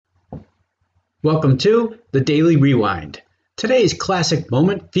Welcome to the Daily Rewind. Today's classic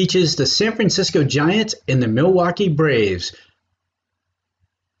moment features the San Francisco Giants and the Milwaukee Braves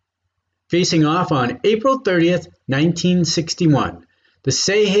facing off on April 30th, 1961. The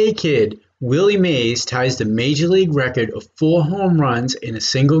Say Hey Kid, Willie Mays, ties the Major League record of 4 home runs in a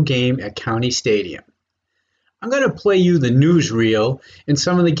single game at County Stadium. I'm going to play you the newsreel and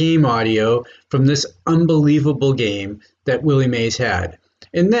some of the game audio from this unbelievable game that Willie Mays had.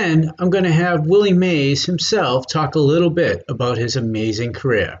 And then I'm going to have Willie Mays himself talk a little bit about his amazing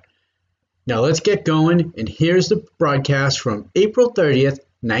career. Now let's get going, and here's the broadcast from April 30th,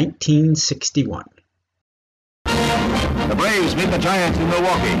 1961. The Braves meet the Giants in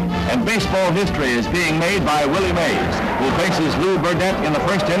Milwaukee, and baseball history is being made by Willie Mays, who faces Lou Burdett in the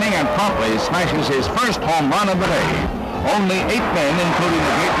first inning and promptly smashes his first home run of the day. Only 8 men, including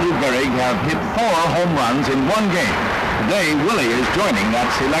the great Lou Gehrig, have hit 4 home runs in one game. Today, Willie is joining that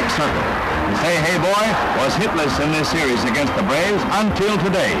select circle. The Say Hey Boy was hitless in this series against the Braves until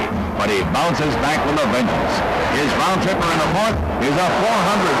today, but he bounces back with a vengeance. His round tripper in the fourth is a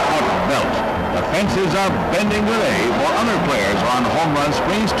 400-foot belt. The fences are bending today for other players on home run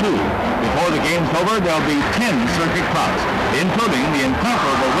screens too. Before the game's over, there'll be 10 circuit props, including the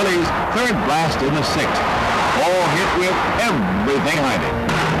incomparable Willie's third blast in the 6th. All hit with everything behind it.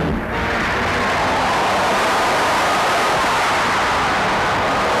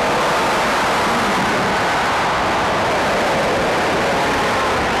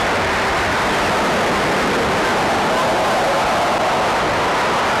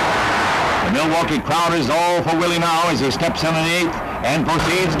 The Milwaukee crowd is all for Willie now as he steps in the 8th and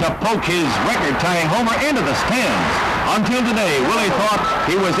proceeds to poke his record-tying homer into the stands. Until today, Willie thought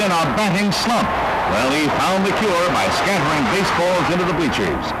he was in a batting slump. Well, he found the cure by scattering baseballs into the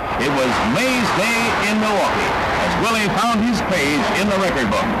bleachers. It was Mays Day in Milwaukee as Willie found his page in the record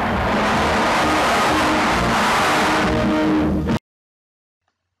book.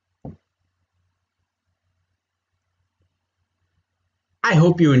 I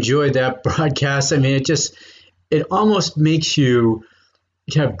hope you enjoyed that broadcast. I mean, it almost makes you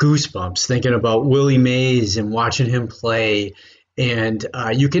have goosebumps thinking about Willie Mays and watching him play. And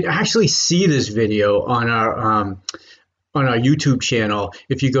you can actually see this video on our YouTube channel.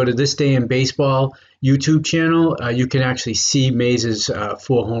 If you go to This Day in Baseball YouTube channel, you can actually see Mays's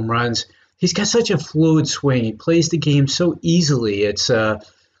 4 home runs. He's got such a fluid swing. He plays the game so easily. It's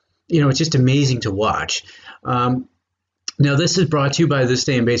just amazing to watch. Now, this is brought to you by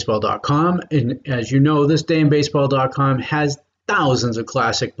thisdayinbaseball.com, and as you know, thisdayinbaseball.com has thousands of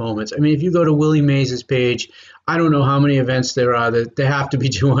classic moments. I mean, if you go to Willie Mays' page, I don't know how many events there are. There have to be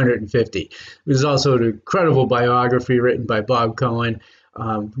 250. There's also an incredible biography written by Bob Cohen.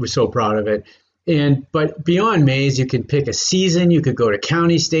 We're so proud of it. But beyond Mays, you can pick a season. You could go to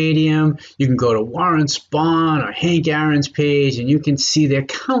County Stadium. You can go to Warren Spahn or Hank Aaron's page, and you can see their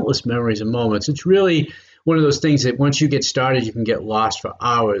countless memories and moments. It's really one of those things that once you get started, you can get lost for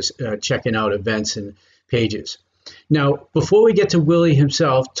hours checking out events and pages. Now, before we get to Willie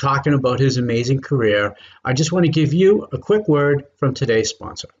himself talking about his amazing career, I just want to give you a quick word from today's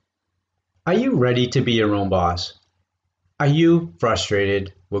sponsor. Are you ready to be your own boss? Are you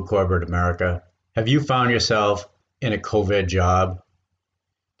frustrated with corporate America? Have you found yourself in a COVID job?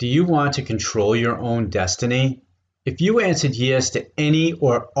 Do you want to control your own destiny? If you answered yes to any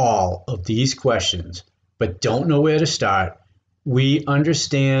or all of these questions, but don't know where to start, we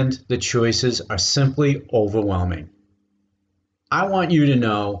understand the choices are simply overwhelming. I want you to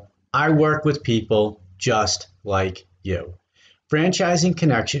know I work with people just like you. Franchising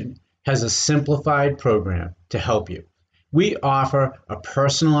Connection has a simplified program to help you. We offer a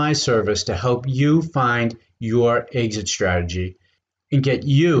personalized service to help you find your exit strategy and get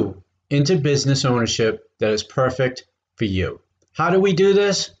you into business ownership that is perfect for you. How do we do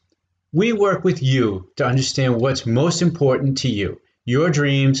this? We work with you to understand what's most important to you, your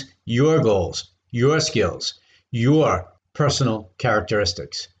dreams, your goals, your skills, your personal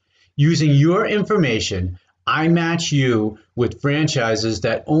characteristics. Using your information, I match you with franchises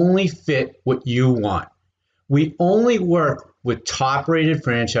that only fit what you want. We only work with top-rated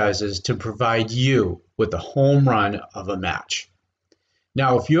franchises to provide you with a home run of a match.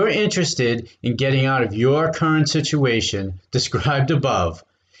 Now, if you're interested in getting out of your current situation described above,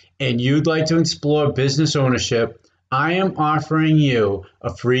 and you'd like to explore business ownership, I am offering you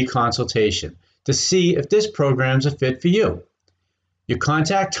a free consultation to see if this program's a fit for you. You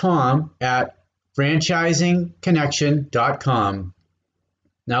contact Tom at franchisingconnection.com.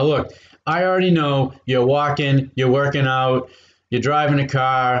 Now look, I already know you're walking, you're working out, you're driving a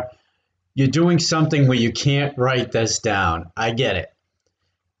car, you're doing something where you can't write this down. I get it.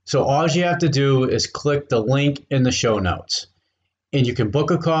 So all you have to do is click the link in the show notes, and you can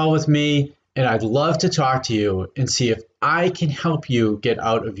book a call with me, and I'd love to talk to you and see if I can help you get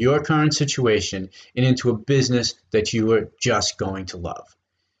out of your current situation and into a business that you are just going to love.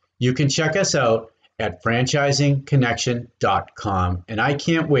 You can check us out at franchisingconnection.com, and I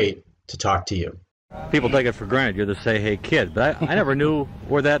can't wait to talk to you. People take it for granted you're the Say Hey Kid, but I never knew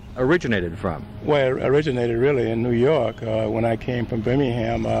where that originated from. Well, it originated really in New York. When I came from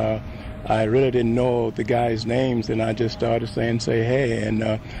Birmingham, I really didn't know the guys' names, and I just started saying Say Hey, and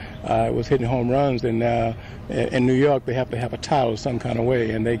I was hitting home runs. And in New York, they have to have a title some kind of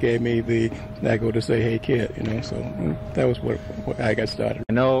way, and they gave me I go to Say Hey Kid, so that was what I got started.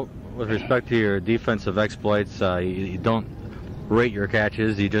 I know with respect to your defensive exploits, you don't rate your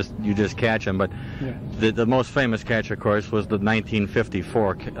catches, you just catch them, but yeah. The most famous catch, of course, was the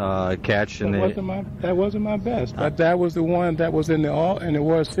 1954 catch. That wasn't my best, but that was the one that was in the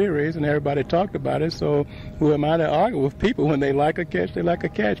World Series, and everybody talked about it. So who am I to argue with people? When they like a catch, they like a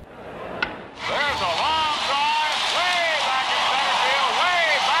catch. There's a long drive way back in center field, way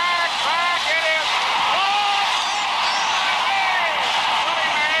back, it is long.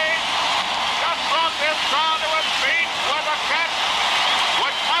 Willie Mays just brought this crowd to its feet with a catch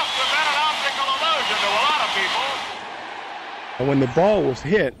which must have been an optical illusion to a lot of people. When the ball was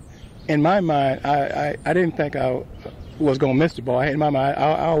hit, in my mind, I didn't think I was going to miss the ball. In my mind,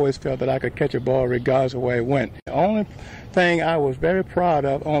 I always felt that I could catch a ball regardless of where it went. The only thing I was very proud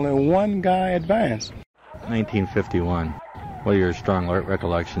of, only one guy advanced. 1951. What are your strong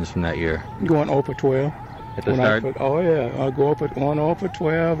recollections from that year? Going 0 for 12. At the start? I'll go up at 0 for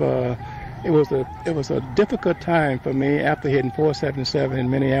 12. It was a difficult time for me after hitting 477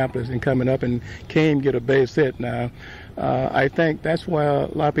 in Minneapolis and coming up and came get a base hit. Now, I think that's why a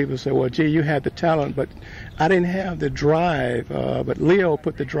lot of people say, well, gee, you had the talent, but I didn't have the drive. But Leo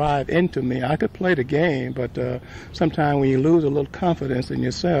put the drive into me. I could play the game, but sometimes when you lose a little confidence in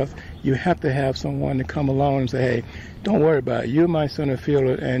yourself, you have to have someone to come along and say, hey, don't worry about it. You're my center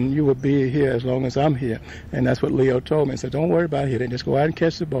fielder, and you will be here as long as I'm here. And that's what Leo told me. He said, don't worry about hitting. Just go out and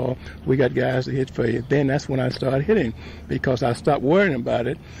catch the ball. We got guys to hit for you. Then that's when I started hitting, because I stopped worrying about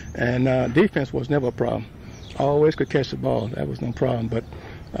it, and defense was never a problem. I always could catch the ball. That was no problem. But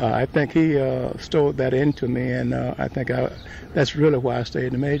I think he stole that into me, and I think that's really why I stayed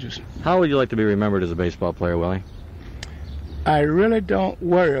in the majors. How would you like to be remembered as a baseball player, Willie? I really don't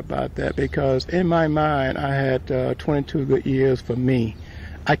worry about that, because in my mind I had 22 good years for me.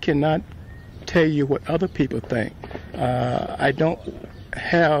 I cannot tell you what other people think. I don't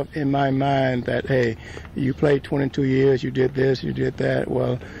have in my mind that, hey, you played 22 years, you did this, you did that.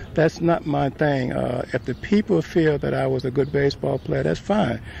 Well, that's not my thing. If the people feel that I was a good baseball player, that's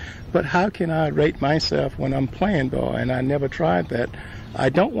fine. But how can I rate myself when I'm playing ball? And I never tried that. I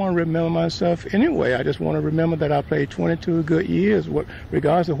don't want to remember myself anyway. I just want to remember that I played 22 good years.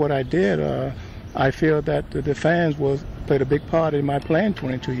 Regardless of what I did, I feel that the fans played a big part in my playing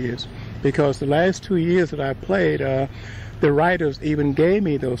 22 years. Because the last 2 years that I played, the writers even gave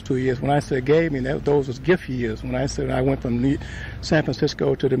me those 2 years. When I said gave me, those was gift years. When I said I went from San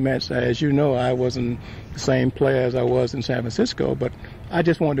Francisco to the Mets, as you know, I wasn't the same player as I was in San Francisco, but I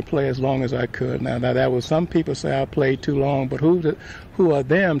just wanted to play as long as I could. Now that was, some people say I played too long, but who are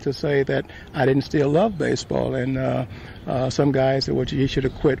them to say that I didn't still love baseball? And some guys said, well, you should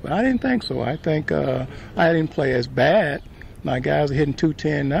have quit. But I didn't think so. I think I didn't play as bad. My guys are hitting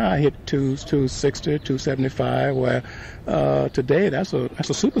 210 now. I hit 260, 275. Where today that's a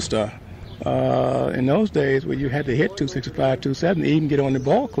superstar. In those days where you had to hit 265, 270, even get on the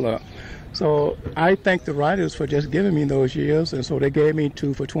ball club. So I thank the writers for just giving me those years, and so they gave me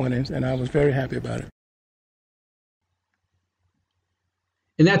 2 for 20s, and I was very happy about it.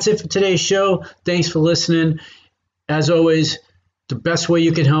 And that's it for today's show. Thanks for listening. As always, the best way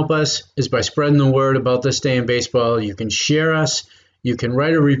you can help us is by spreading the word about This Day in Baseball. You can share us. You can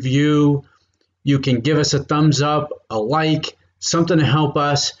write a review. You can give us a thumbs up, a like, something to help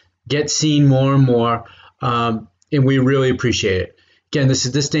us get seen more and more. And we really appreciate it. Again, this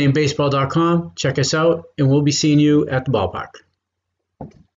is thisdayinbaseball.com. Check us out, and we'll be seeing you at the ballpark.